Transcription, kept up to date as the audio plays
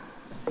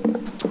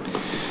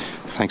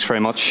Thanks very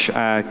much,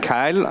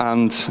 Kyle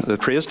and the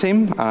praise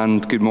team,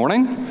 and good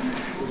morning.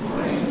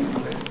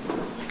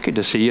 Good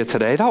to see you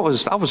today. That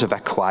was a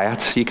bit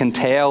quiet. You can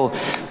tell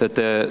that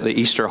the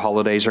Easter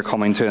holidays are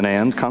coming to an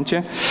end, can't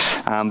you?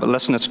 But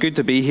listen, it's good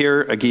to be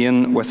here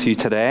again with you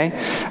today.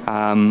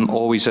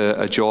 Always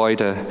a joy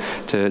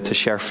to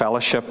share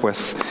fellowship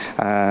with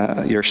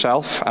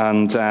yourself,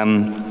 and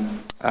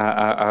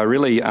I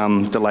really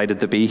am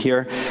delighted to be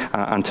here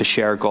and to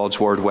share God's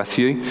Word with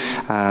you.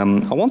 I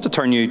want to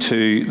turn you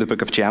to the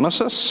book of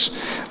Genesis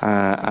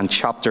and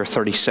chapter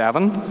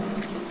 37.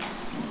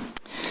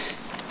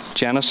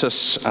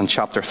 Genesis and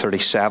chapter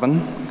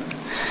 37.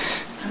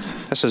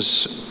 This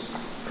is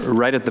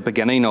right at the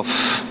beginning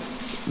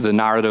of the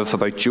narrative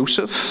about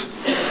Joseph.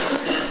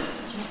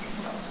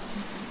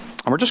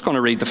 And we're just going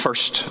to read the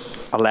first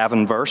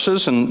 11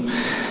 verses, and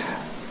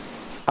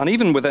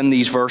even within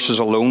these verses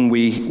alone,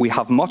 we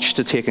have much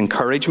to take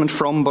encouragement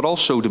from, but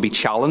also to be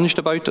challenged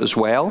about as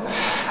well.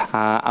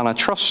 And I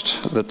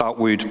trust that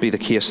would be the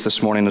case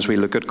this morning as we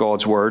look at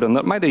God's Word, and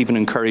that might even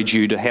encourage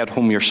you to head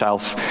home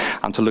yourself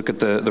and to look at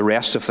the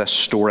rest of this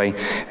story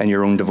in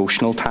your own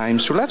devotional time.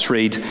 So let's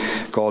read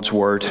God's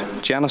Word.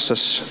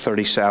 Genesis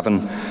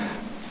 37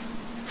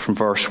 from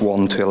verse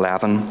 1 to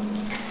 11.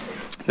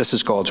 This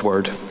is God's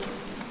Word.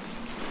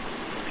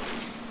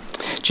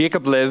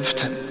 Jacob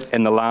lived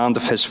in the land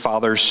of his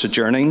father's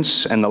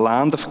sojournings, in the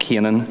land of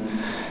Canaan.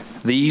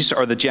 These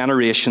are the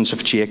generations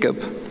of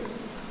Jacob.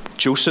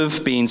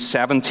 Joseph, being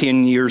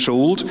 17 years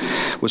old,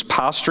 was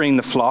pasturing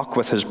the flock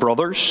with his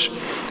brothers.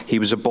 He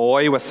was a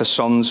boy with the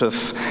sons of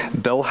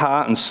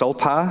Bilhah and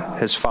Silpah,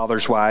 his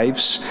father's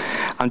wives.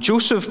 And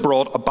Joseph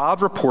brought a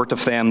bad report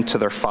of them to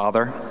their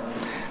father.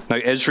 Now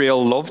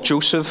Israel loved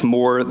Joseph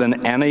more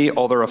than any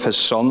other of his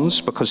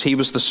sons, because he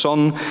was the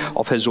son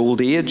of his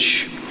old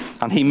age.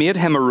 And he made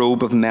him a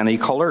robe of many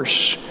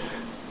colors.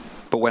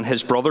 But when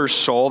his brothers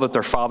saw that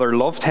their father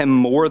loved him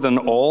more than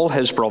all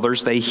his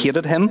brothers, they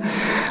hated him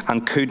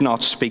and could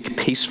not speak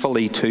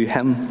peacefully to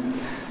him.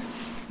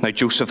 Now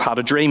Joseph had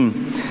a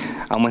dream,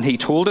 and when he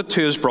told it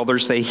to his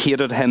brothers, they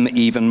hated him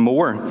even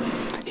more.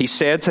 He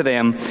said to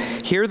them,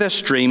 "Hear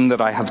this dream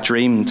that I have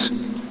dreamed.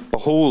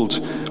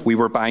 Behold, we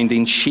were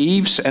binding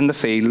sheaves in the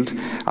field,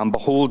 and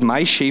behold,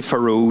 my sheaf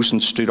arose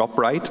and stood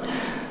upright.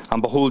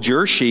 And behold,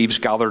 your sheaves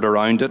gathered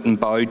around it and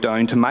bowed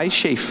down to my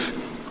sheaf."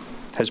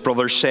 His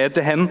brothers said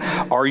to him,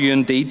 "Are you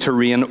indeed to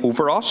reign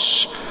over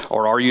us?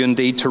 Or are you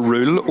indeed to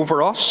rule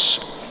over us?"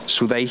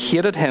 So they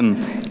hated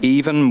him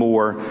even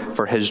more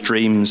for his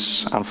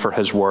dreams and for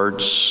his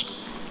words.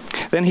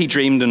 Then he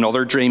dreamed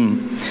another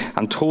dream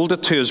and told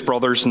it to his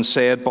brothers and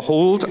said,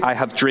 "Behold, I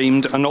have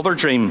dreamed another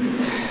dream.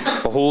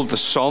 Behold, the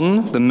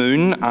sun, the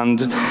moon,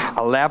 and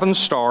 11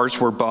 stars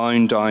were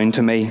bowing down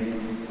to me."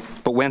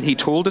 But when he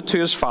told it to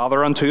his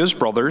father and to his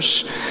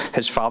brothers,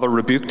 his father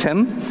rebuked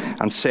him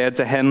and said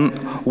to him,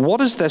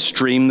 "What is this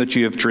dream that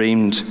you have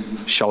dreamed?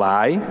 Shall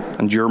I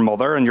and your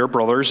mother and your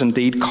brothers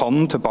indeed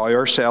come to bow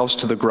ourselves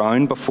to the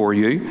ground before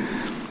you?"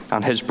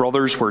 And his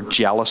brothers were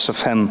jealous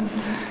of him,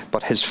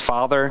 but his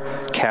father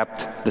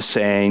kept the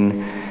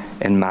saying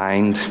in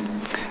mind.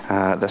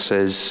 This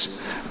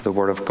is the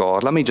word of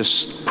God. Let me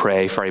just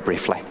pray very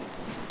briefly.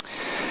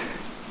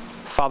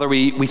 Father,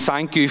 we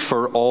thank you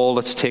for all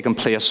that's taken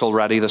place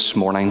already this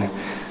morning.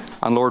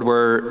 And Lord,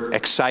 we're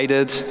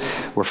excited,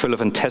 we're full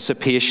of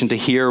anticipation to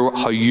hear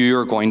how you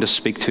are going to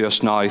speak to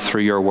us now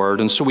through your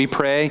word. And so we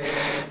pray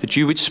that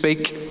you would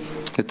speak,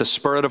 that the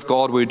Spirit of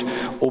God would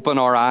open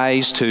our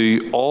eyes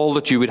to all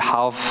that you would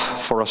have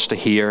for us to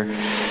hear.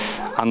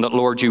 And that,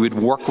 Lord, you would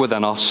work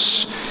within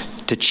us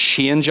to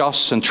change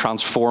us and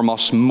transform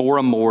us more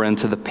and more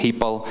into the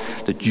people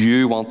that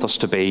you want us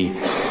to be,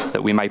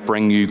 that we might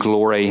bring you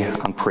glory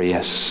and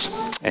praise.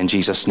 In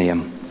Jesus'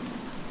 name,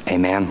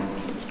 amen.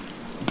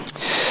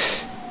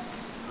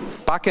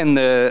 Back in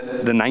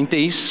the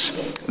 90s,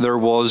 there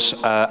was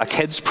a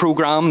kids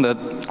program that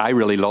I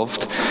really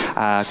loved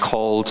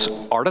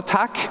called Art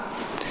Attack.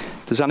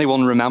 Does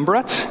anyone remember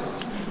it?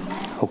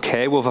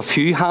 Okay, we have a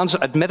few hands.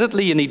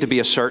 Admittedly, you need to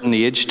be a certain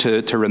age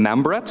to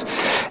remember it.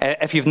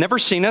 If you've never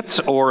seen it,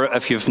 or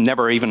if you've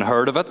never even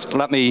heard of it,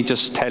 let me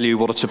just tell you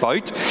what it's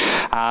about.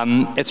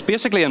 It's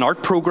basically an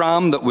art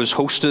program that was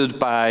hosted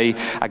by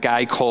a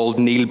guy called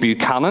Neil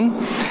Buchanan,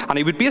 and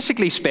he would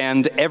basically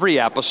spend every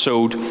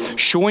episode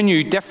showing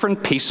you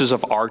different pieces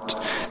of art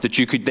that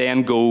you could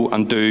then go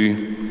and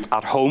do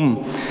at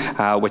home,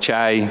 which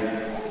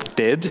I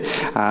did,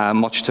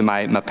 much to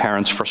my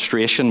parents'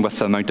 frustration with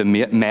the amount of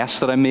mess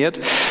that I made.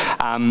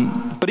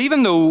 But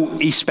even though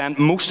he spent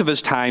most of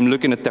his time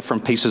looking at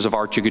different pieces of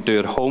art you could do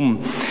at home,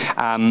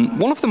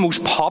 one of the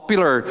most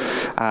popular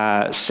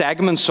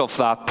segments of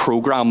that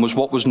program was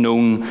what was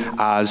known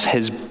as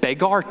his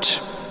big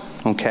art.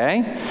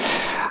 Okay?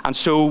 And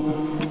so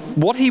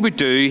what he would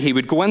do, he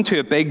would go into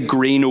a big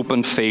green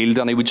open field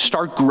and he would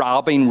start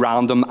grabbing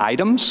random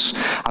items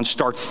and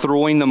start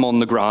throwing them on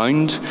the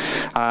ground.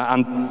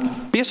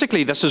 And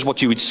basically this is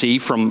what you would see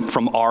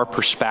from our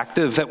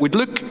perspective. It would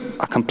look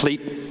a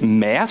complete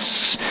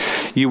mess.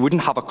 You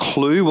wouldn't have a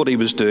clue what he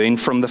was doing.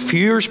 From the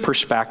viewer's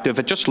perspective,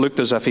 it just looked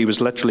as if he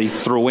was literally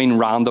throwing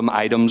random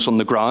items on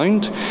the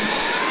ground.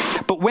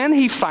 But when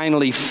he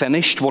finally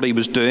finished what he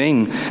was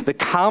doing, the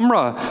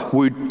camera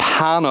would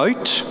pan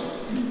out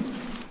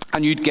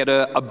and you'd get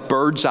a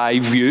bird's eye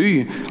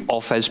view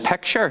of his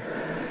picture.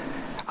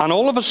 And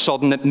all of a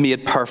sudden it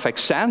made perfect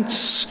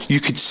sense.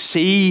 You could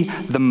see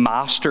the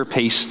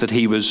masterpiece that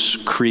he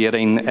was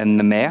creating in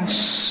the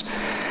mess.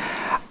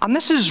 And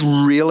this is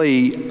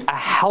really a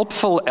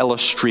helpful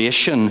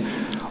illustration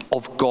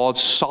of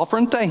God's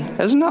sovereignty,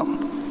 isn't it?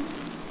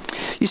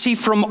 You see,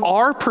 from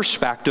our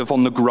perspective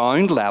on the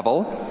ground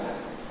level,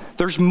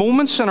 there's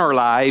moments in our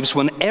lives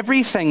when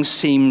everything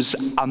seems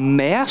a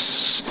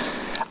mess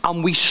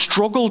and we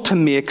struggle to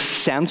make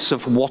sense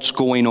of what's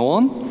going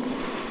on,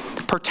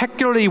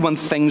 particularly when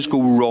things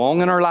go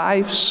wrong in our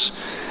lives.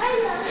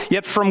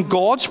 Yet from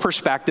God's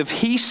perspective,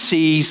 he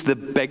sees the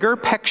bigger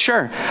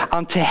picture,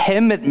 and to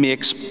him it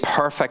makes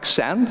perfect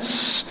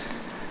sense.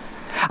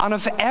 And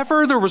if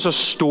ever there was a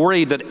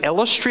story that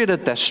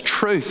illustrated this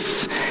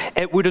truth,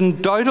 it would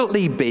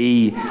undoubtedly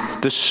be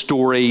the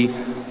story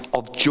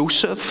of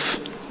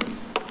Joseph.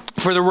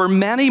 For there were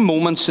many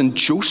moments in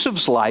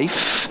Joseph's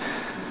life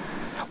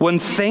when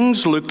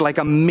things looked like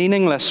a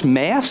meaningless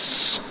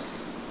mess.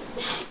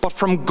 But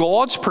from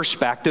God's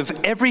perspective,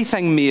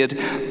 everything made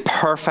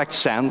perfect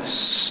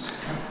sense.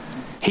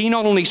 He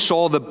not only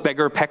saw the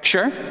bigger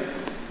picture,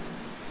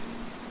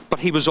 but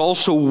he was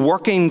also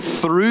working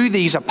through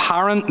these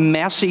apparent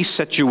messy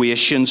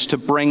situations to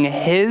bring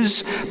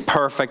his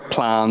perfect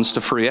plans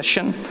to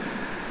fruition.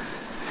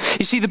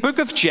 You see, the book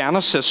of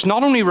Genesis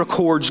not only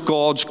records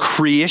God's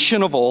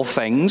creation of all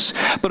things,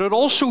 but it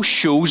also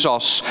shows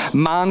us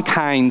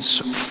mankind's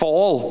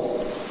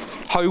fall,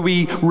 how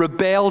we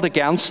rebelled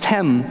against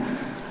him,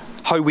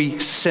 how we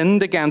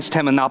sinned against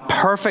him, and that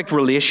perfect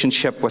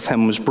relationship with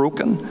him was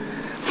broken.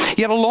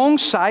 Yet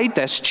alongside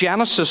this,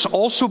 Genesis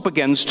also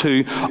begins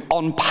to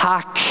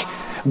unpack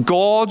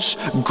God's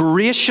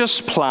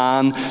gracious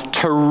plan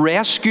to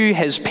rescue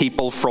his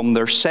people from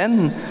their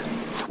sin.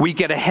 We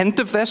get a hint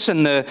of this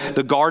in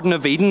the Garden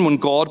of Eden when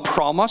God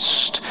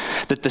promised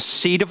that the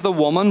seed of the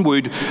woman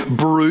would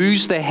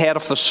bruise the head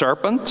of the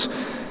serpent.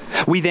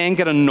 We then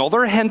get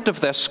another hint of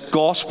this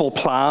gospel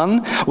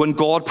plan when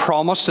God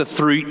promised that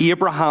through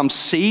Abraham's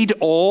seed,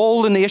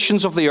 all the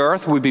nations of the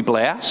earth would be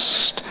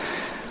blessed.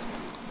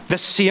 The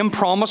same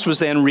promise was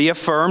then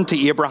reaffirmed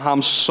to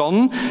Abraham's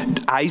son,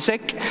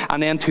 Isaac,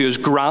 and then to his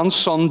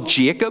grandson,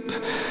 Jacob,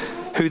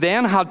 who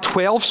then had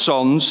 12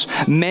 sons,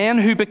 men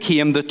who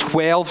became the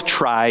 12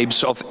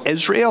 tribes of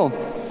Israel.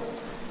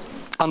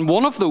 And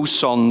one of those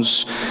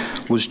sons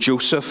was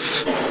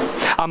Joseph,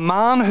 a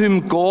man whom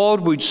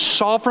God would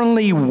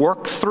sovereignly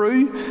work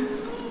through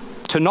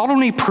to not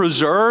only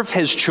preserve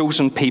his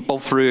chosen people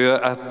through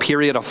a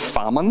period of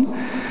famine,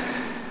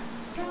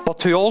 but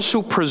to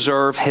also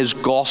preserve his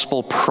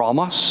gospel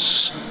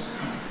promise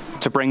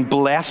to bring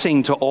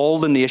blessing to all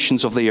the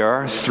nations of the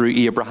earth through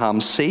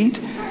Abraham's seed.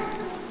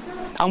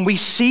 And we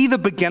see the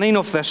beginning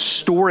of this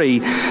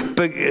story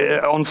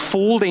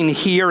unfolding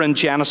here in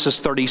Genesis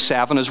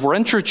 37 as we're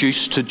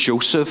introduced to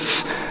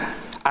Joseph,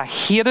 a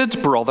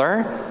hated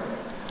brother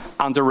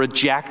and a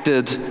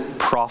rejected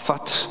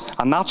prophet.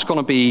 And that's going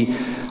to be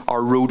our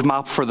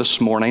roadmap for this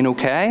morning,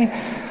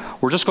 okay?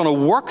 We're just going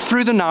to work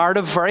through the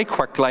narrative very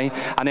quickly,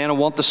 and then I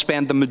want to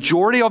spend the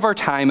majority of our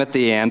time at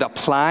the end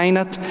applying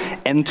it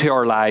into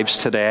our lives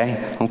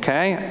today,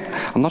 okay?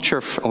 I'm not sure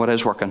if it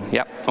is working.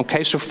 Yep.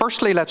 Okay, so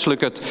firstly, let's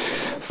look at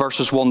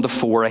verses 1 to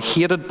 4, a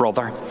hated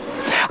brother.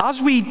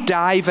 As we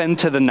dive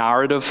into the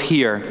narrative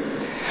here,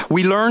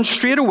 we learn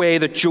straight away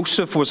that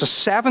Joseph was a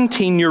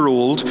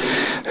 17-year-old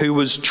who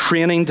was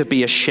training to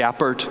be a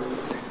shepherd.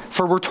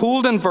 For we're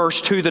told in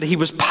verse 2 that he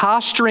was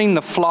pasturing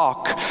the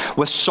flock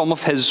with some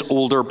of his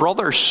older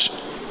brothers.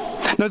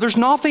 Now, there's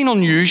nothing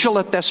unusual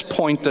at this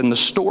point in the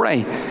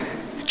story.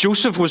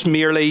 Joseph was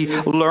merely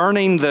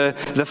learning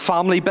the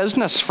family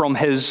business from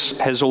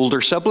his older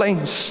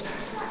siblings.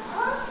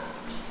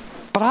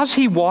 But as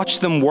he watched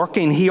them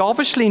working, he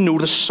obviously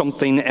noticed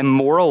something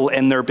immoral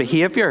in their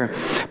behavior,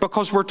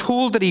 because we're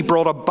told that he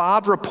brought a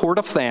bad report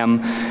of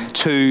them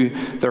to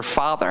their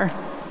father.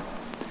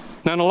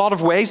 Now, in a lot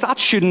of ways, that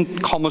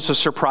shouldn't come as a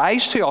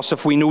surprise to us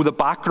if we know the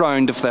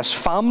background of this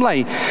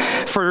family.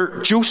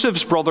 For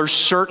Joseph's brothers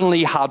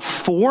certainly had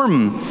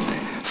form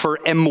for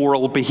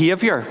immoral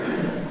behavior.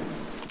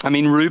 I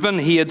mean, Reuben,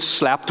 he had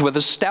slept with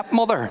his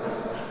stepmother.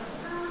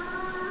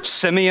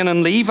 Simeon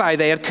and Levi,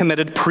 they had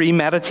committed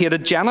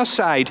premeditated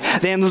genocide.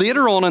 Then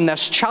later on in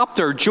this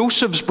chapter,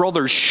 Joseph's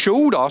brothers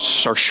show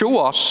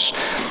us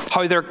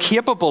how they're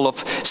capable of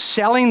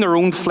selling their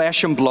own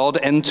flesh and blood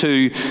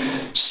into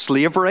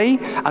slavery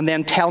and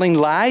then telling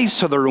lies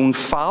to their own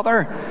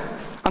father.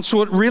 And And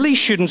so it really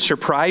shouldn't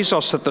surprise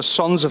us that the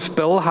sons of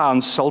Bilhah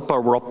and Zilpah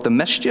were up to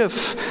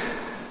mischief.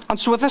 And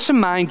so with this in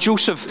mind,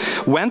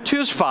 Joseph went to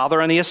his father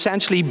and he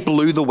essentially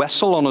blew the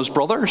whistle on his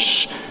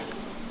brothers.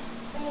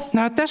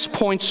 Now at this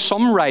point,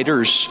 some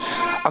writers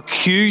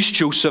accuse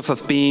Joseph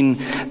of being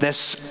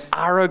this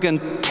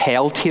arrogant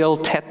telltale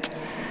tit.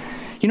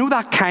 You know,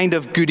 that kind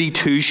of goody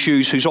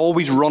two-shoes who's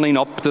always running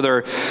up to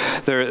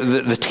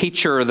the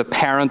teacher or the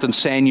parent and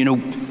saying, you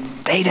know,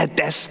 they did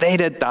this, they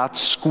did that,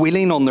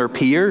 squealing on their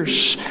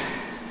peers.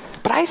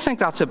 But I think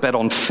that's a bit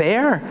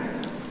unfair.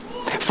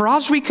 For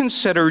as we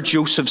consider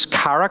Joseph's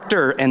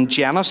character in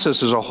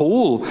Genesis as a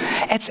whole,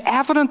 it's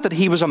evident that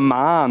he was a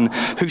man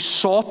who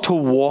sought to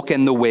walk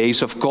in the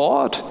ways of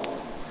God.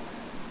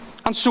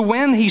 And so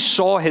when he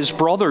saw his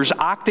brothers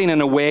acting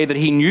in a way that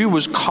he knew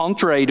was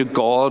contrary to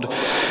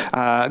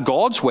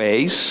God's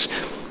ways,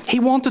 he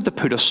wanted to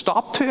put a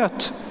stop to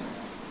it.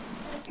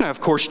 Now,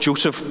 of course,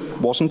 Joseph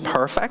wasn't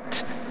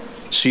perfect,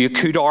 so you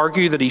could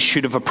argue that he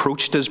should have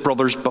approached his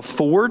brothers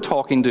before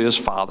talking to his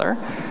father.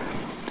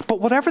 But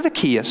whatever the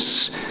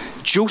case,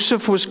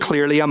 Joseph was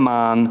clearly a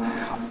man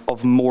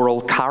of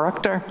moral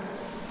character.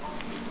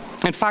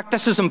 In fact,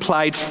 this is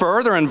implied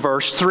further in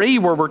verse 3,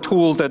 where we're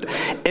told that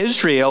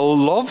Israel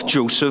loved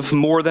Joseph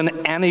more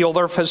than any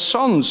other of his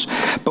sons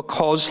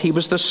because he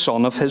was the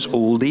son of his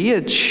old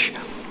age.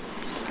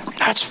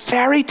 Now, it's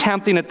very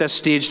tempting at this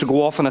stage to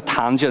go off on a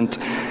tangent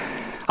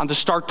and to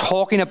start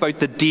talking about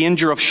the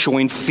danger of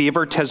showing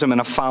favoritism in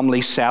a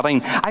family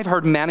setting. I've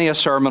heard many a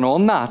sermon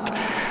on that.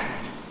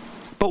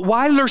 But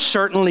while there's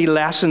certainly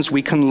lessons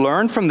we can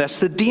learn from this,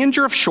 the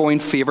danger of showing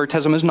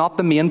favoritism is not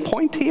the main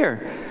point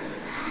here.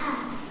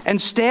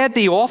 Instead,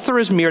 the author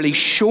is merely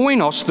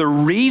showing us the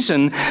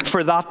reason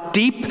for that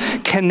deep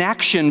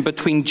connection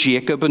between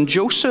Jacob and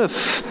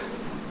Joseph.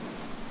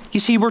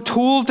 You see, we're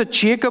told that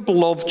Jacob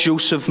loved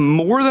Joseph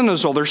more than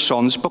his other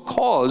sons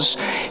because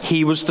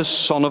he was the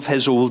son of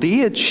his old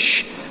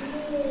age.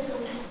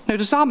 Now,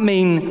 does that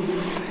mean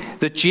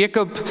that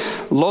Jacob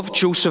loved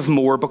Joseph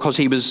more because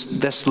he was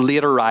this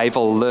late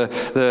arrival,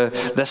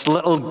 this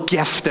little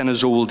gift in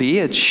his old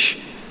age?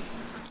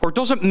 Or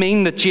does it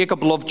mean that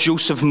Jacob loved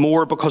Joseph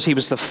more because he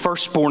was the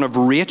firstborn of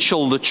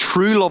Rachel, the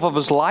true love of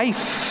his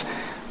life?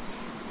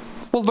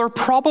 Well, there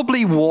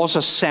probably was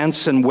a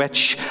sense in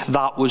which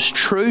that was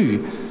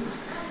true.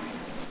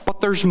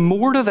 But there's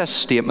more to this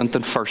statement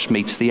than first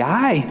meets the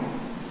eye.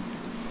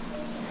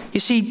 You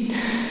see,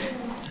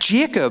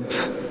 Jacob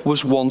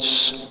was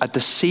once a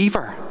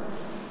deceiver,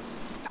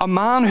 a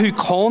man who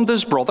conned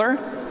his brother,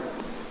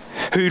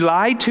 who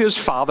lied to his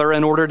father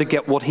in order to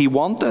get what he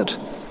wanted.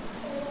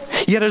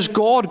 Yet as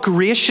God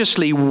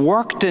graciously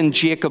worked in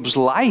Jacob's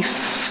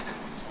life,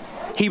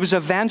 he was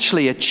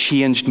eventually a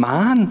changed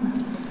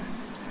man.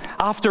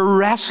 After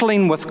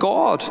wrestling with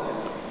God,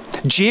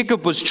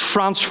 Jacob was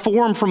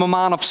transformed from a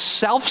man of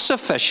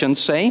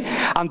self-sufficiency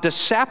and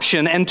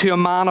deception into a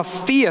man of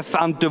faith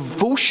and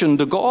devotion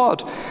to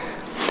God.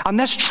 And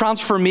this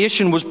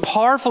transformation was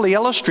powerfully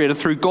illustrated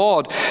through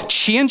God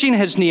changing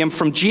his name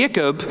from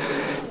Jacob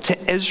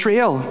to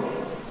Israel.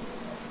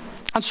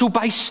 And so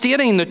by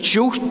stating that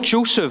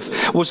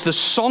Joseph was the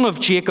son of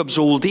Jacob's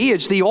old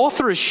age, the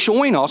author is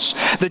showing us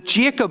that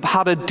Jacob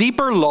had a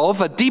deeper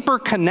love, a deeper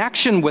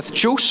connection with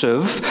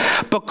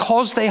Joseph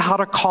because they had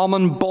a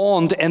common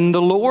bond in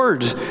the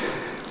Lord.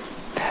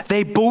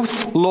 They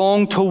both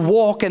longed to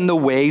walk in the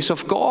ways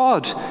of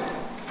God.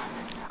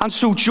 And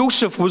so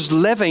Joseph was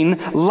living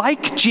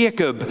like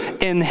Jacob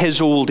in his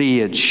old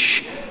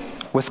age,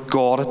 with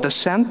God at the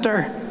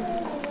center.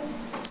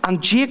 And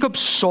Jacob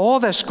saw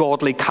this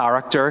godly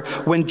character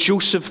when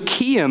Joseph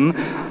came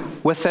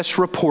with this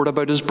report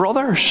about his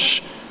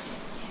brothers.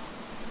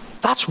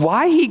 That's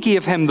why he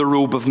gave him the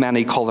robe of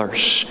many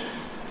colors.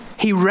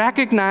 He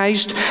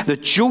recognized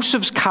that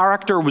Joseph's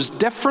character was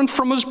different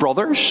from his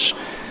brothers.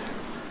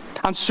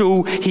 And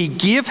so he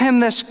gave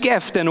him this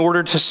gift in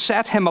order to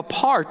set him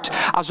apart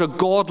as a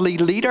godly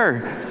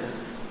leader,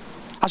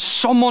 as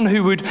someone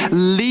who would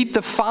lead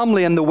the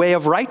family in the way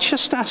of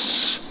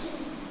righteousness.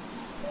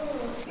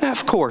 Now,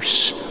 of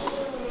course,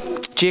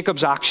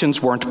 Jacob's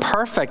actions weren't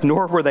perfect,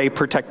 nor were they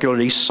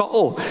particularly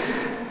subtle.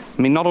 I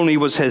mean, not only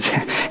was his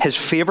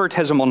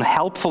favoritism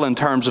unhelpful in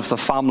terms of the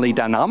family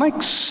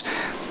dynamics,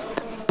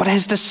 but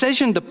his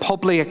decision to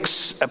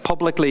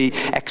publicly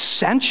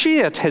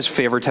accentuate his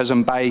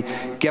favoritism by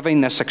giving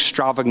this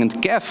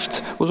extravagant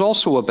gift was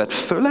also a bit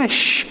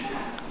foolish.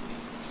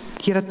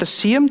 Yet at the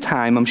same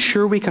time, I'm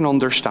sure we can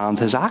understand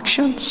his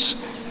actions.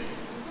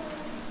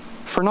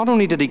 For not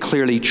only did he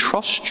clearly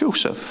trust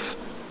Joseph,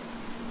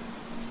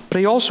 but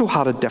he also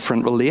had a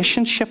different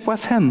relationship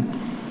with him.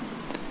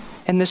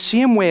 In the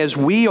same way as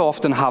we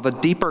often have a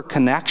deeper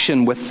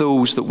connection with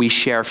those that we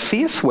share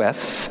faith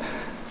with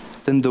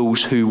than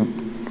those who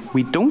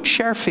we don't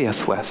share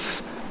faith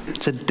with.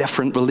 It's a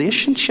different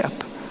relationship.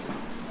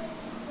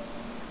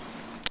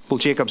 Well,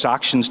 Jacob's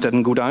actions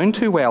didn't go down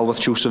too well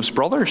with Joseph's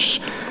brothers.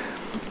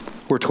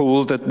 We're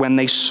told that when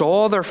they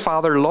saw their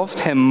father loved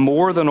him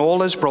more than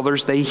all his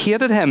brothers, they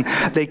hated him.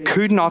 They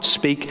could not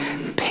speak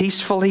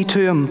peacefully to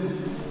him.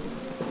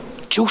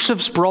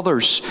 Joseph's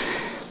brothers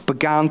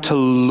began to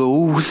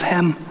loathe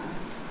him.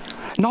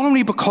 Not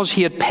only because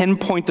he had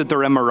pinpointed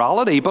their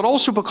immorality, but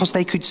also because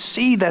they could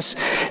see this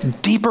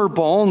deeper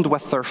bond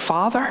with their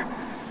father.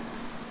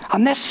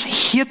 And this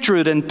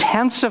hatred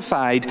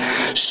intensified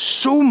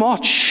so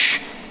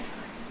much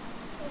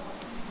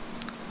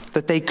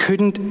that they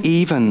couldn't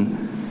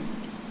even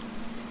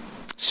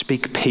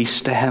speak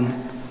peace to him.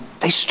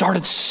 They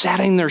started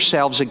setting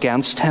themselves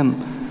against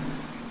him.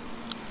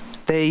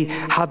 They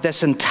had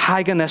this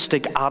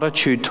antagonistic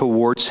attitude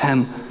towards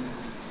him.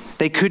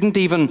 They couldn't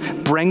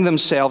even bring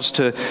themselves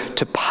to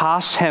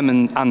pass him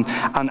and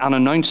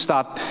announce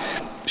that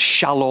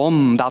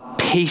shalom, that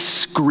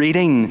peace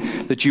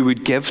greeting that you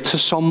would give to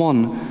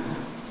someone.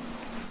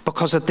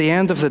 Because at the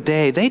end of the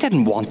day, they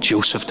didn't want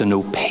Joseph to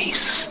know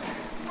peace.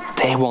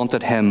 They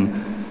wanted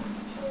him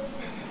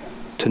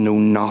to know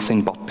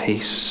nothing but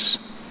peace.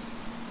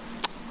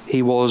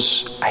 He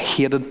was a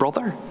hated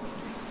brother.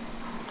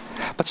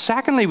 But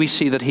secondly, we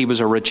see that he was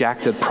a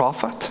rejected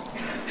prophet.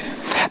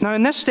 Now,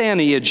 in this day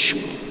and age,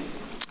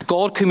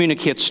 God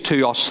communicates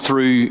to us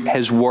through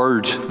his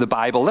word, the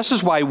Bible. This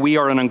is why we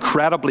are an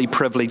incredibly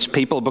privileged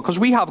people, because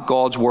we have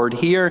God's word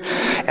here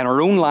in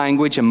our own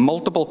language in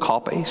multiple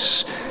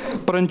copies.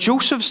 But in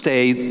Joseph's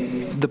day,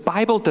 the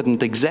Bible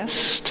didn't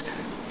exist.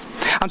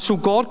 And so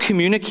God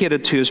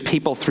communicated to his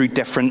people through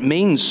different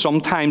means.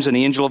 Sometimes an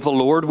angel of the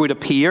Lord would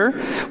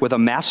appear with a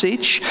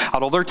message.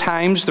 At other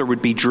times there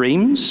would be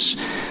dreams.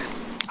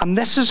 And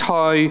this is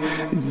how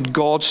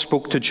God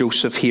spoke to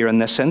Joseph here in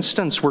this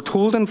instance. We're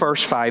told in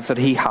verse 5 that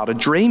he had a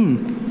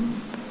dream.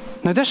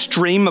 Now, this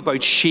dream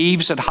about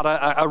sheaves had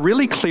a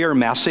really clear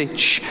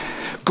message.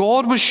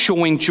 God was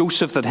showing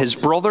Joseph that his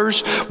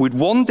brothers would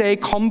one day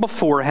come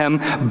before him,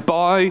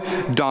 bow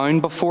down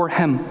before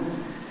him.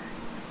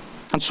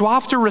 And so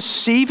after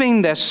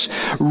receiving this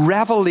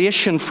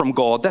revelation from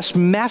God, this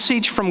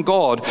message from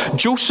God,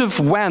 Joseph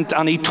went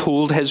and he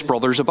told his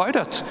brothers about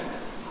it.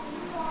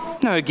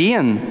 Now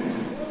again,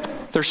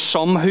 there's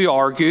some who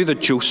argue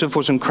that Joseph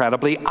was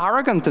incredibly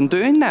arrogant in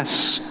doing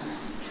this.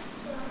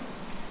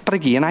 But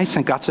again, I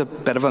think that's a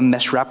bit of a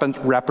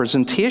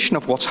misrepresentation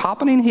of what's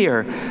happening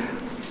here.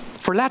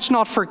 For let's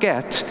not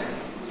forget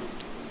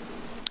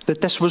that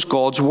this was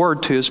God's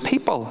word to his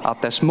people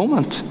at this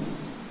moment.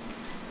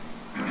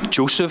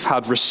 Joseph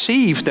had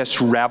received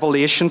this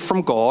revelation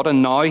from God,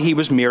 and now he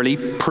was merely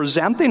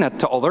presenting it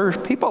to other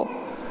people.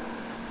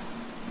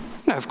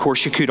 Now, of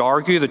course, you could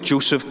argue that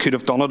Joseph could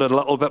have done it a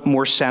little bit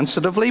more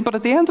sensitively, but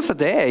at the end of the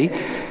day,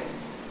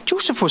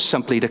 Joseph was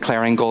simply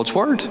declaring God's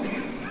word.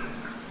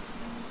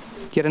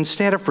 Yet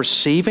instead of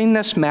receiving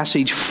this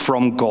message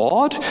from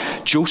God,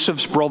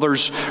 Joseph's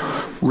brothers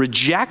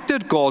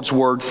rejected God's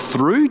word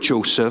through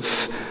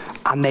Joseph,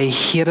 and they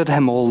hated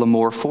him all the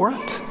more for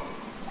it.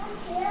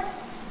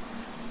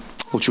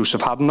 Well,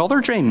 Joseph had another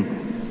dream,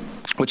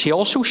 which he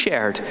also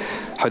shared,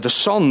 how the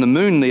sun, the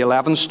moon, the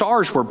 11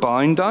 stars were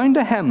bowing down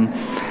to him.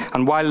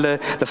 And while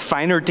the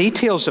finer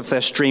details of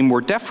this dream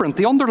were different,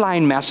 the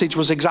underlying message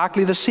was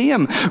exactly the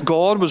same.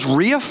 God was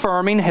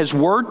reaffirming his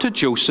word to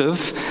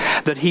Joseph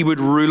that he would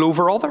rule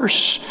over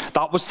others.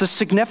 That was the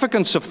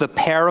significance of the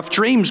pair of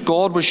dreams.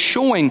 God was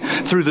showing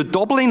through the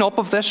doubling up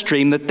of this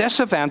dream that this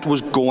event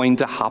was going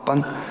to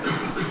happen.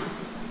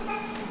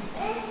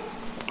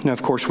 Now,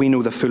 of course, we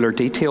know the fuller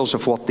details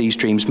of what these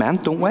dreams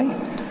meant, don't we?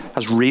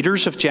 As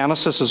readers of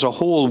Genesis as a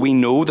whole, we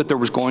know that there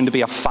was going to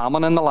be a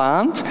famine in the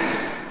land,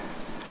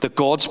 that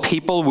God's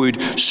people would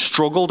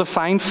struggle to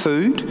find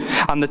food,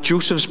 and that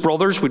Joseph's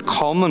brothers would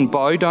come and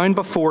bow down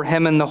before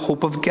him in the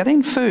hope of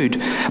getting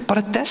food. But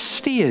at this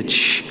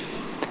stage,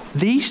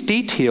 these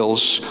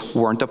details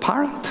weren't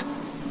apparent.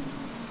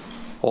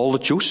 All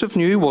that Joseph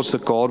knew was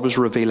that God was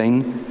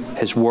revealing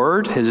his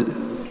word,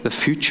 the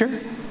future,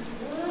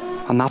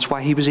 and that's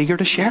why he was eager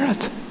to share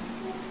it.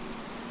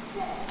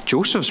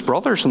 Joseph's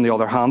brothers, on the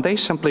other hand, they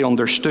simply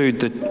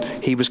understood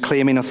that he was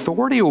claiming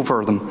authority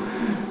over them.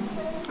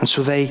 And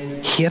so they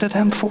hated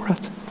him for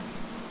it.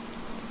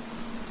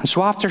 And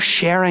so after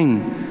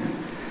sharing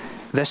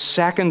this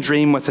second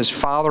dream with his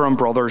father and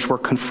brothers, were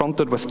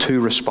confronted with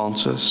two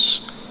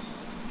responses.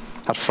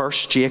 At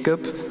first,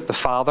 Jacob, the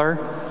father,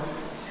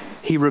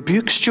 he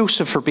rebukes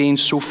Joseph for being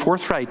so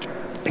forthright.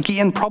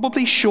 Again,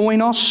 probably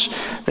showing us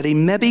that he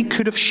maybe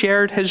could have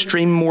shared his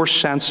dream more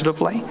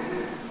sensitively.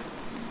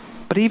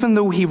 But even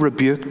though he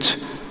rebuked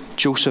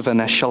Joseph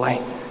initially,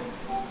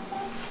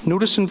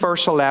 notice in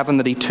verse 11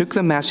 that he took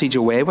the message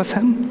away with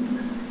him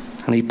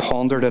and he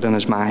pondered it in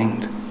his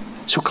mind.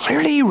 So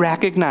clearly he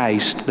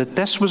recognized that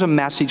this was a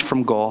message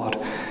from God.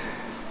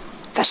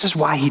 This is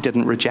why he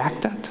didn't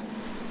reject it.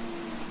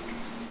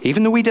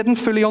 Even though he didn't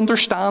fully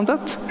understand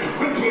it,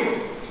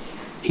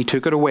 he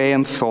took it away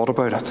and thought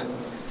about it.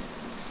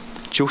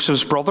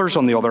 Joseph's brothers,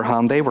 on the other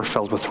hand, they were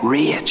filled with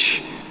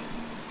rage.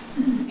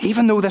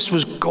 Even though this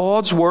was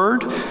God's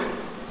word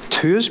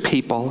to his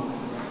people,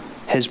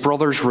 his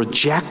brothers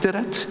rejected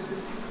it,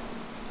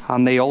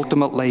 and they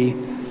ultimately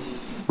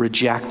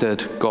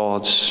rejected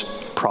God's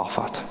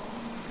prophet.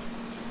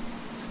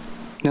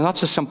 Now,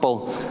 that's a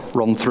simple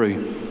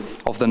run-through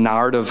of the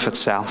narrative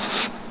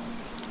itself.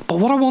 But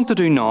what I want to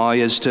do now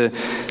is to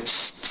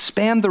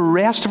spend the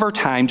rest of our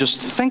time just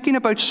thinking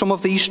about some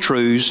of these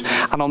truths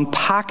and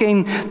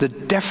unpacking the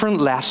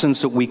different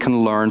lessons that we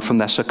can learn from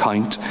this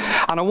account.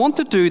 And I want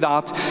to do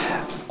that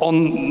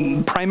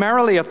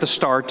primarily at the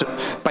start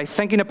by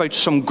thinking about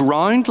some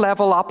ground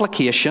level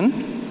application,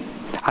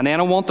 and then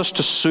I want us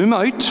to zoom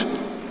out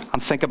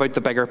and think about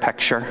the bigger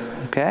picture.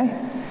 Okay?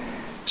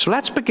 So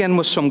let's begin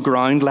with some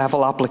ground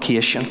level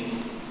application.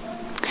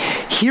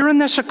 Here in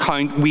this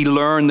account, we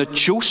learn that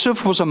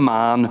Joseph was a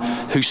man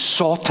who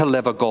sought to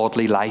live a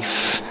godly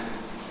life.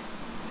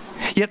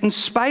 Yet in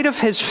spite of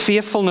his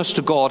faithfulness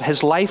to God,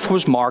 his life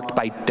was marked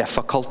by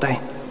difficulty.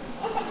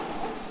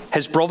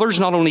 His brothers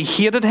not only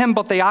hated him,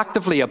 but they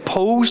actively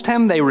opposed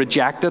him, they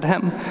rejected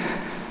him.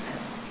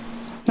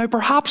 Now,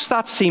 perhaps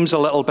that seems a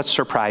little bit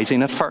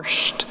surprising at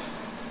first.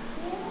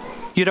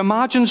 You'd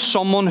imagine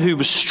someone who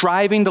was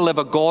striving to live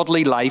a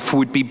godly life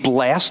would be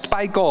blessed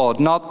by God,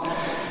 not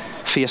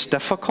face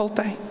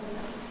difficulty.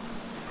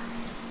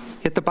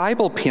 Yet the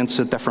Bible paints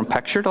a different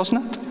picture, doesn't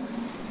it?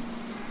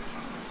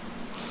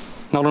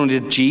 Not only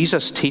did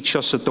Jesus teach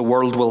us that the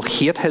world will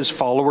hate his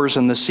followers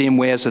in the same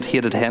way as it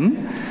hated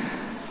him,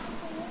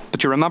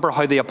 but you remember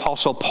how the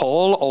Apostle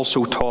Paul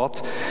also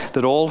taught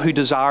that all who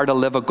desire to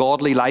live a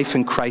godly life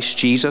in Christ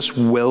Jesus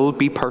will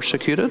be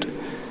persecuted.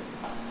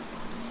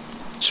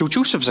 So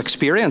Joseph's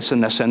experience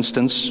in this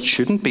instance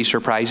shouldn't be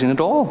surprising at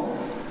all.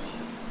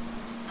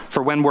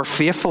 For when we're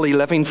faithfully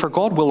living for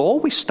God, we'll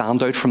always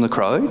stand out from the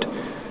crowd.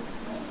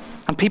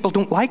 And people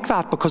don't like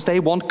that because they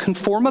want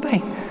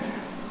conformity.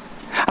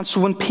 And so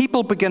when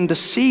people begin to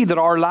see that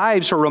our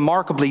lives are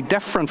remarkably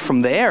different from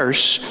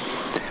theirs,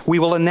 we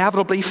will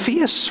inevitably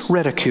face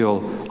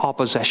ridicule,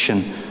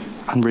 opposition,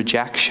 and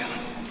rejection.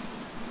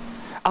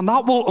 And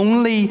that will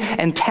only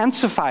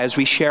intensify as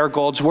we share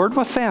God's word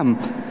with them.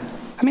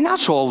 I mean,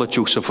 that's all that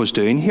Joseph was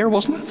doing here,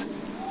 wasn't it?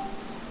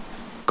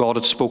 God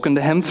had spoken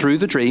to him through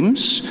the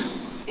dreams.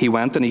 He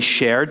went and he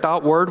shared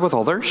that word with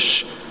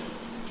others.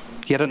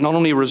 Yet it not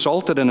only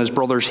resulted in his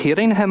brothers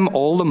hating him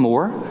all the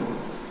more,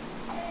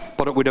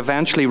 but it would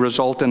eventually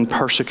result in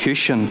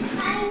persecution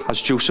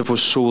as Joseph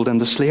was sold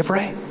into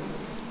slavery.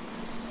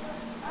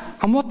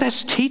 And what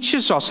this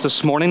teaches us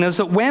this morning is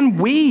that when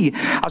we,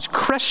 as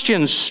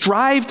Christians,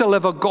 strive to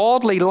live a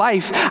godly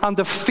life and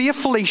to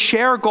faithfully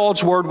share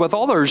God's word with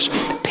others,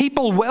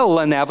 people will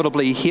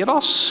inevitably hate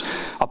us,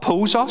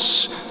 oppose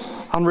us,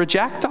 and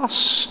reject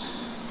us.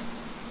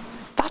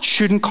 That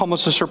shouldn't come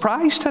as a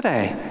surprise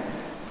today.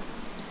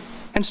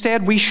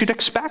 Instead, we should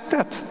expect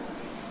it.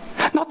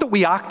 Not that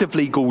we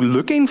actively go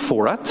looking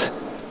for it,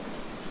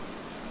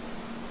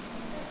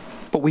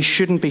 but we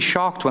shouldn't be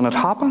shocked when it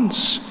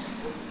happens.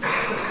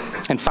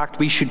 In fact,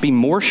 we should be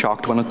more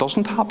shocked when it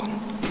doesn't happen.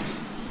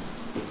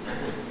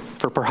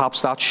 For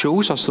perhaps that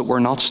shows us that we're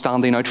not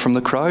standing out from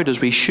the crowd as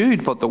we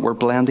should, but that we're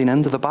blending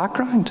into the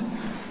background.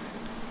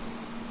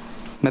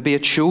 Maybe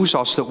it shows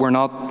us that we're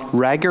not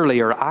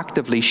regularly or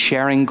actively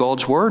sharing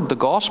God's word, the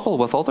gospel,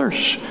 with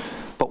others,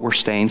 but we're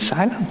staying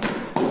silent.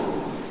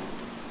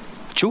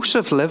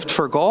 Joseph lived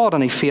for God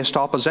and he faced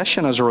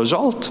opposition as a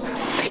result.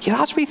 Yet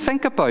as we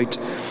think about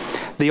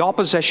the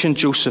opposition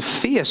Joseph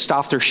faced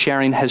after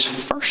sharing his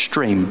first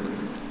dream,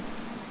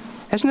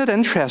 isn't it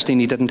interesting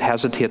he didn't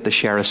hesitate to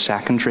share his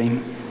second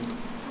dream?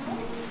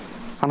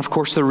 And of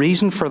course the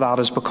reason for that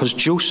is because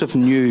Joseph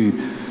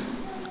knew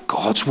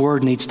God's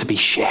word needs to be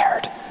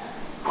shared,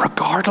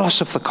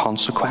 regardless of the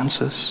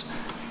consequences.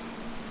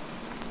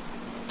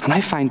 And I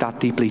find that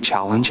deeply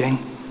challenging.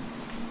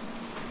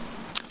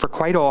 For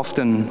quite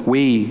often,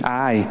 we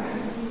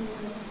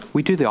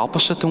do the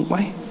opposite, don't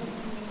we?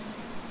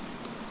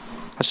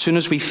 As soon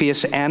as we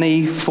face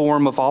any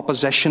form of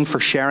opposition for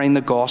sharing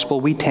the gospel,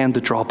 we tend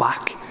to draw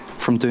back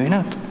from doing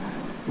it.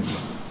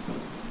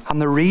 And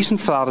the reason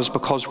for that is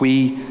because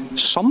we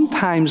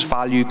sometimes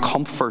value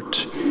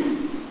comfort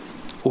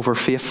over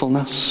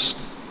faithfulness.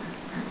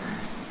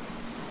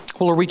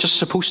 Well, are we just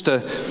supposed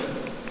to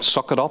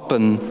suck it up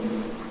and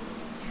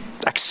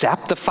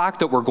accept the fact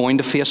that we're going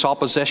to face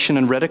opposition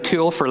and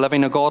ridicule for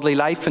living a godly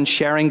life and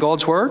sharing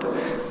God's word?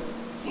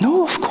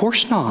 No, of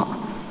course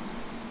not.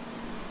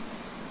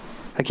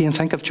 Again,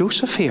 think of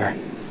Joseph here.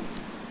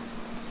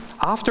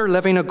 After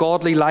living a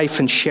godly life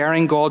and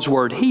sharing God's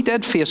word, he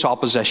did face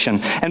opposition.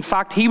 In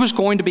fact, he was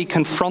going to be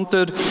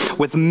confronted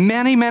with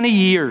many, many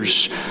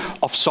years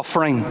of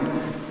suffering.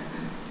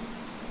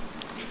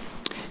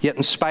 Yet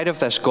in spite of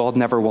this, God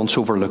never once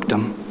overlooked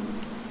him.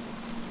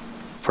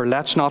 For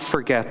let's not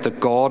forget that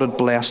God had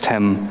blessed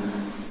him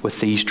with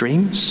these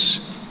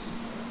dreams.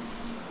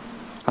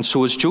 And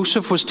so as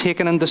Joseph was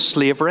taken into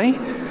slavery,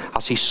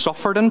 as he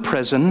suffered in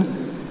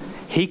prison,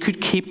 he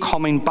could keep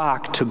coming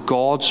back to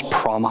God's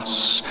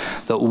promise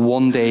that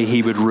one day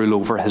he would rule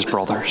over his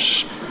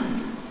brothers.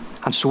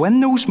 And so in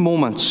those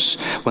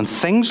moments when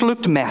things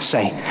looked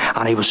messy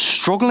and he was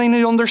struggling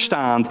to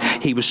understand,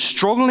 he was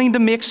struggling to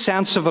make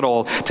sense of it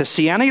all, to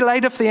see any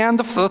light at the end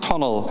of the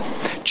tunnel,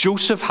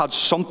 Joseph had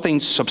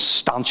something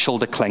substantial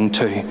to cling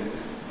to: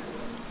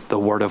 the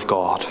Word of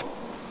God.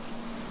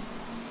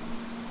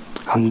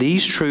 And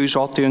these truths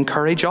ought to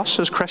encourage us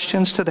as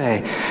Christians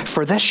today.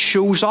 For this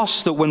shows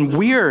us that when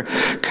we're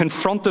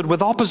confronted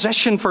with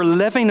opposition for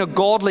living a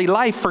godly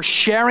life, for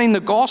sharing the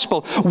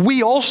gospel,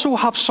 we also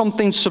have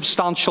something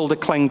substantial to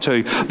cling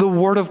to, the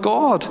Word of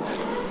God.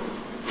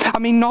 I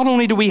mean, not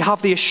only do we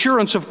have the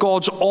assurance of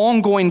God's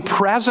ongoing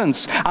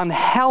presence and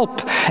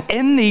help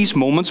in these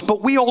moments,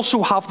 but we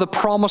also have the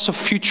promise of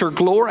future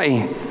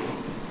glory.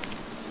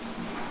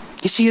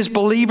 You see, as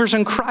believers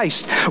in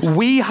Christ,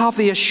 we have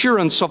the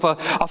assurance of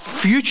a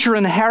future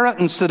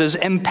inheritance that is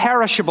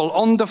imperishable,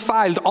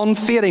 undefiled,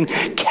 unfading,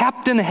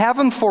 kept in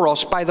heaven for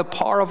us by the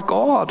power of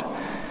God.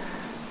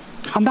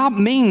 And that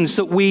means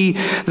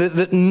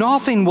that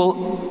nothing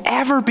will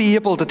ever be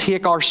able to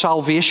take our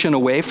salvation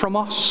away from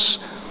us.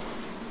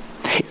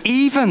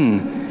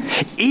 Even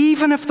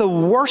if the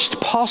worst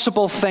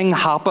possible thing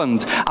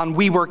happened and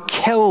we were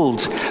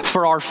killed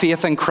for our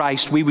faith in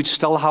Christ, we would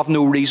still have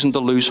no reason to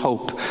lose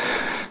hope.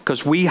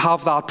 Because we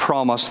have that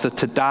promise that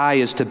to die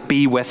is to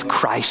be with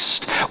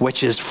Christ,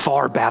 which is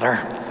far better.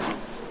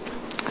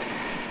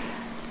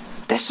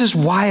 This is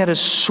why it is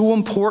so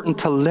important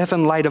to live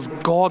in light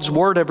of God's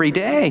Word every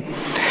day.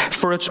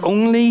 For it's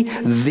only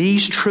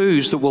these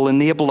truths that will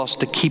enable us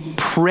to keep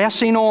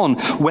pressing on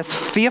with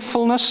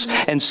faithfulness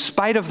in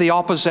spite of the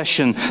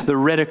opposition, the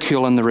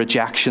ridicule, and the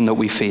rejection that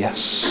we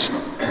face.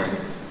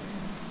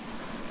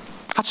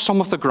 That's some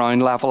of the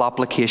ground level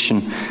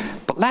application.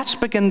 But let's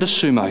begin to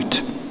zoom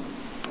out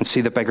and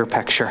see the bigger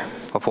picture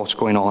of what's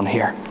going on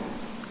here.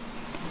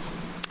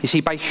 You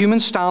see, by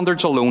human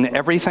standards alone,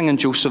 everything in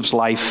Joseph's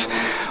life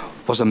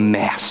was a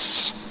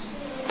mess.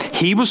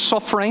 He was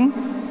suffering.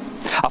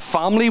 A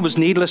family was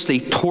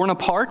needlessly torn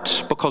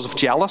apart because of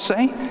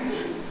jealousy.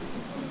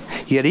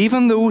 Yet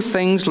even though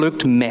things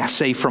looked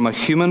messy from a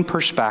human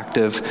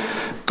perspective,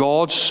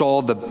 God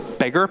saw the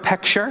bigger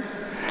picture,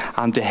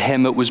 and to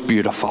him it was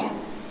beautiful.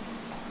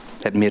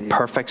 It made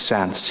perfect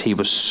sense. He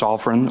was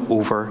sovereign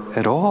over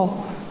it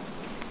all.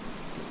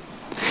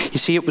 You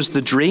see, it was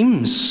the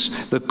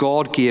dreams that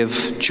God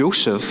gave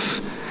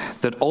Joseph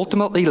that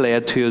ultimately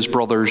led to his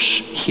brother's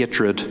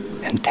hatred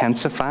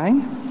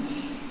intensifying.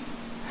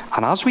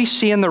 And as we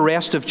see in the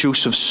rest of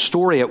Joseph's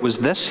story, it was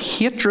this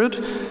hatred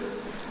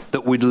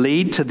that would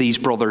lead to these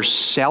brothers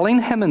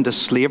selling him into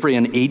slavery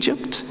in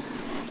Egypt,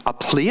 a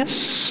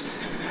place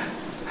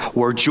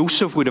where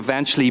Joseph would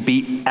eventually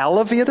be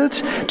elevated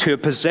to a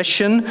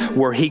position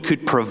where he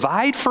could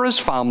provide for his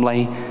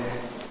family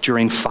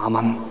during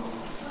famine.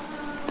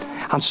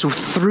 And so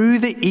through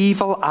the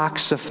evil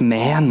acts of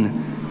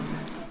men,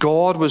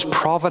 God was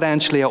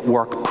providentially at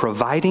work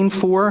providing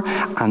for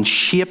and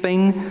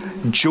shaping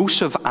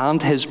Joseph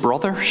and his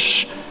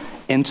brothers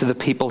into the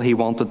people he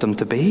wanted them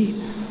to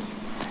be.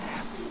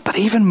 But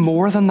even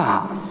more than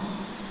that,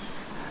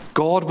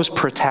 God was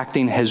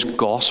protecting his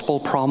gospel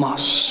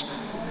promise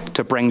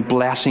to bring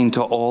blessing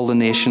to all the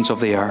nations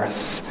of the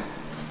earth.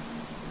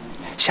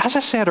 See, as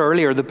I said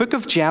earlier, the book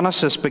of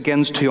Genesis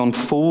begins to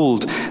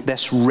unfold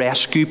this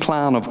rescue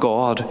plan of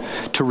God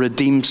to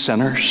redeem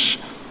sinners.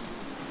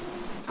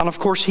 And of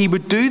course, he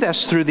would do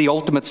this through the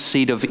ultimate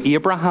seed of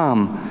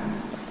Abraham,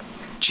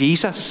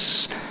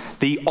 Jesus,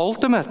 the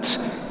ultimate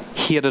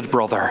hated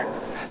brother,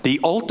 the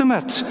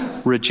ultimate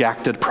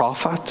rejected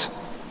prophet.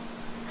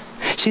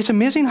 See, it's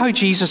amazing how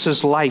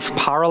Jesus' life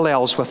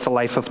parallels with the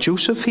life of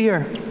Joseph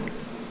here.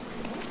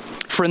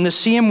 For in the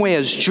same way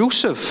as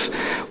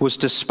Joseph was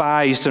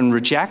despised and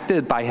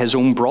rejected by his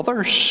own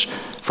brothers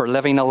for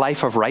living a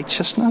life of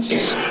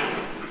righteousness,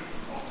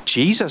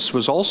 Jesus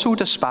was also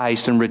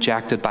despised and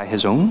rejected by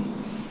his own.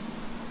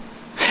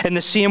 In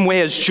the same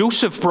way as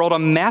Joseph brought a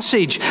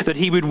message that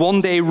he would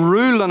one day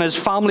rule and his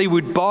family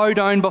would bow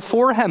down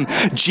before him,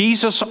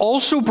 Jesus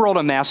also brought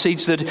a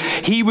message that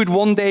he would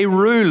one day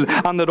rule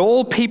and that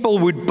all people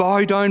would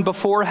bow down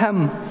before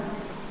him.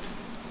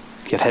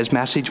 Yet his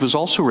message was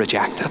also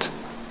rejected.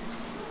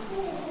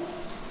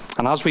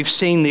 And as we've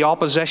seen, the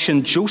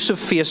opposition Joseph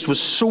faced was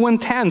so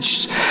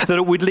intense that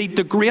it would lead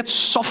to great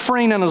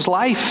suffering in his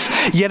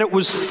life. Yet it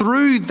was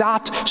through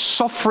that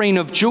suffering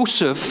of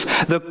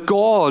Joseph that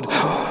God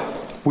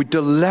would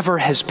deliver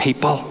his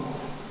people.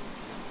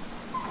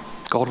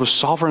 God was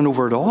sovereign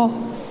over it all.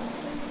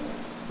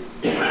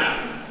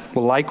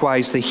 Well,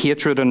 likewise, the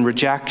hatred and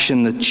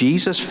rejection that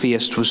Jesus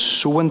faced was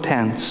so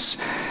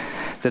intense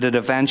that it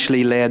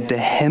eventually led to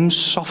him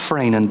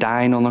suffering and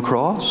dying on the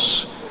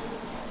cross.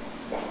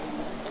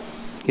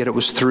 Yet it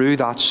was through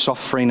that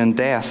suffering and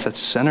death that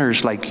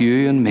sinners like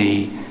you and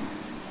me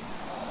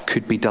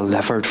could be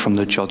delivered from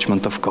the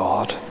judgment of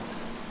God.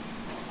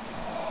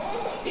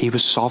 He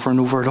was sovereign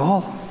over it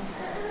all.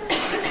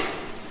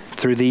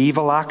 Through the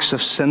evil acts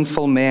of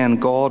sinful men,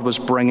 God was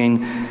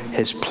bringing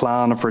his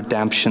plan of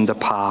redemption to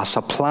pass,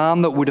 a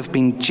plan that would have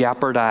been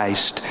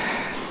jeopardized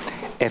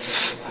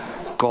if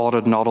God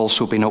had not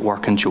also been at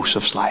work in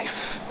Joseph's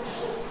life.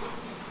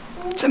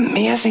 It's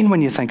amazing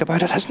when you think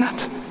about it, isn't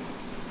it?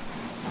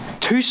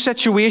 Two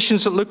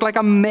situations that look like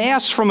a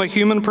mess from a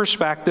human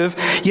perspective,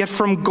 yet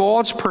from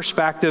God's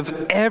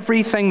perspective,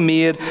 everything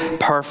made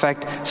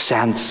perfect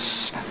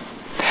sense.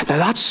 Now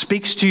that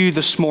speaks to you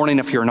this morning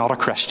if you're not a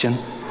Christian.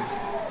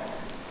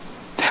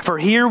 For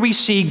here we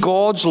see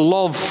God's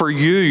love for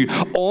you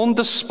on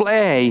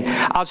display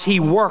as he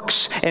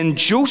works in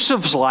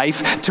Joseph's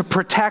life to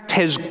protect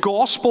his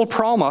gospel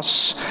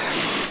promise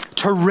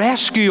to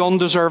rescue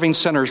undeserving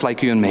sinners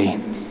like you and me.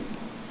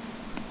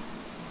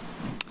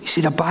 You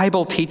see, the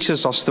Bible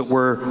teaches us that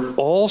we're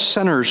all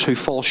sinners who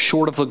fall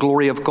short of the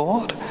glory of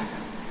God.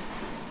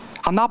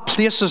 And that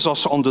places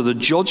us under the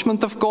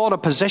judgment of God, a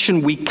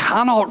position we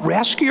cannot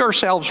rescue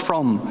ourselves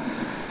from.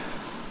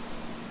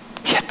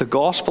 Yet the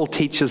gospel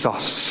teaches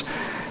us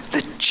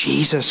that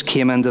Jesus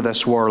came into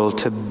this world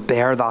to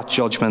bear that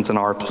judgment in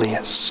our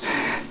place,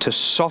 to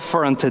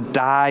suffer and to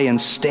die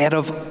instead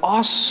of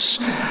us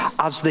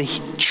as the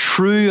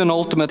true and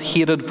ultimate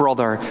hated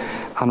brother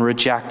and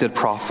rejected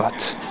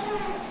prophet.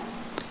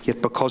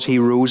 Yet because he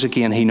rose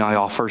again, he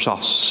now offers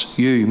us,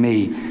 you,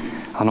 me,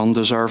 an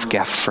undeserved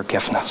gift,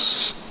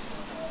 forgiveness.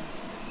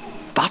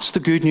 That's the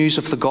good news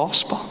of the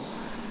gospel.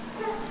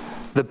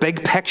 The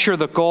big picture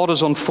that God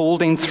is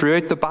unfolding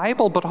throughout the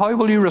Bible, but how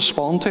will you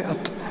respond to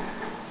it?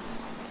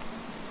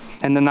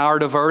 In the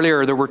narrative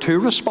earlier, there were two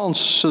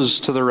responses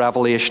to the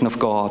revelation of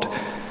God.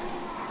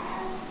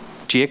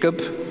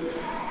 Jacob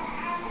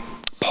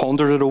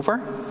pondered it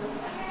over.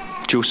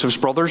 Joseph's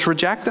brothers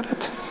rejected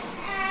it.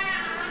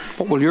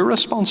 What will your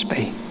response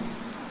be?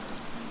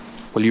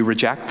 Will you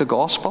reject the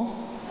gospel?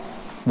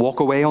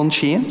 Walk away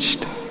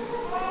unchanged?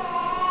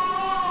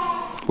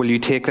 Will you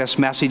take this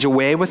message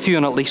away with you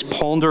and at least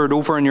ponder it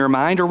over in your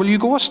mind? Or will you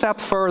go a step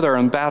further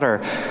and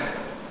better,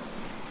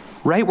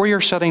 right where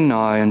you're sitting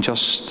now, and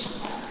just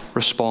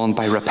respond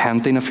by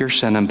repenting of your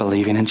sin and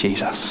believing in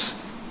Jesus?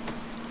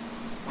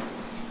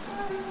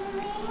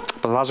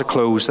 But as a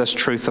close, this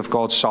truth of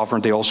God's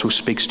sovereignty also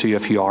speaks to you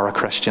if you are a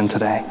Christian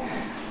today.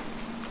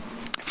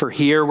 For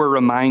here we're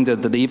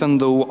reminded that even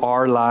though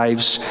our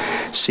lives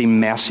seem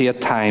messy at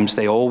times,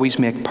 they always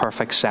make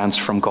perfect sense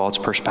from God's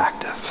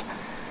perspective.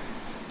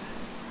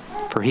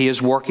 For he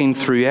is working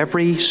through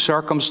every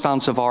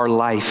circumstance of our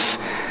life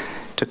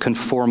to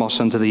conform us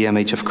into the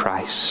image of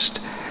Christ.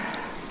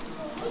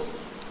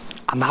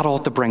 And that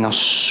ought to bring us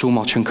so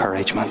much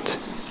encouragement.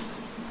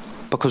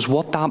 Because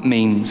what that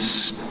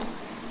means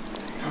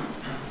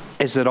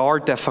is that our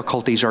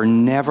difficulties are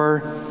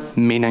never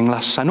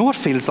meaningless. I know it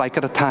feels like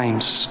it at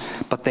times,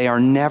 but they are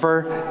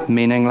never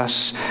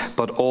meaningless,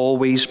 but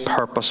always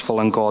purposeful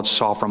in God's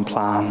sovereign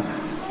plan.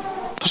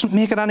 Doesn't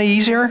make it any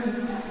easier,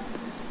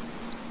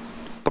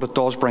 but it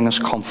does bring us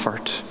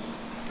comfort.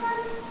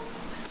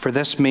 For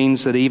this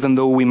means that even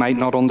though we might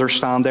not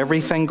understand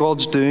everything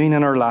God's doing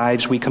in our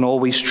lives, we can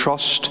always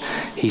trust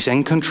he's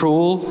in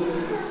control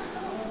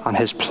and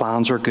his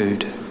plans are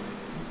good.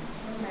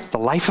 The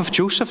life of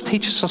Joseph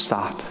teaches us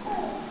that.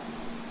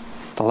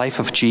 The life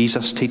of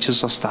Jesus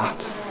teaches us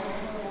that.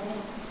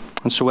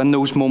 And so in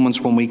those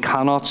moments when we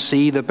cannot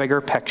see the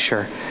bigger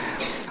picture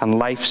and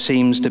life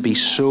seems to be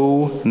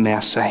so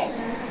messy,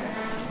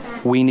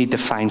 we need to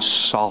find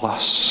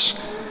solace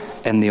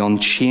in the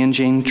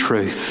unchanging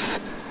truth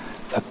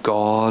that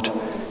God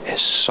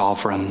is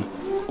sovereign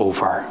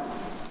over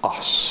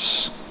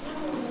us.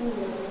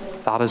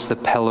 That is the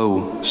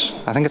pillow.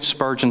 I think it's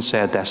Spurgeon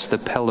said this, the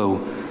pillow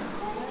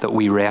that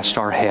we rest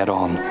our head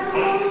on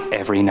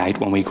every night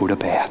when we go to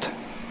bed.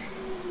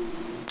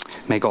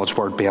 May God's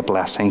word be a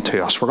blessing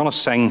to us. We're going to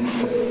sing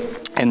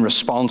in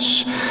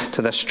response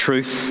to this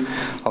truth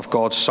of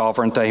God's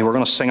sovereignty. We're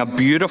going to sing a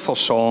beautiful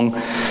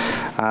song,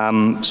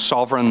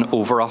 Sovereign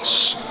Over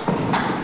Us.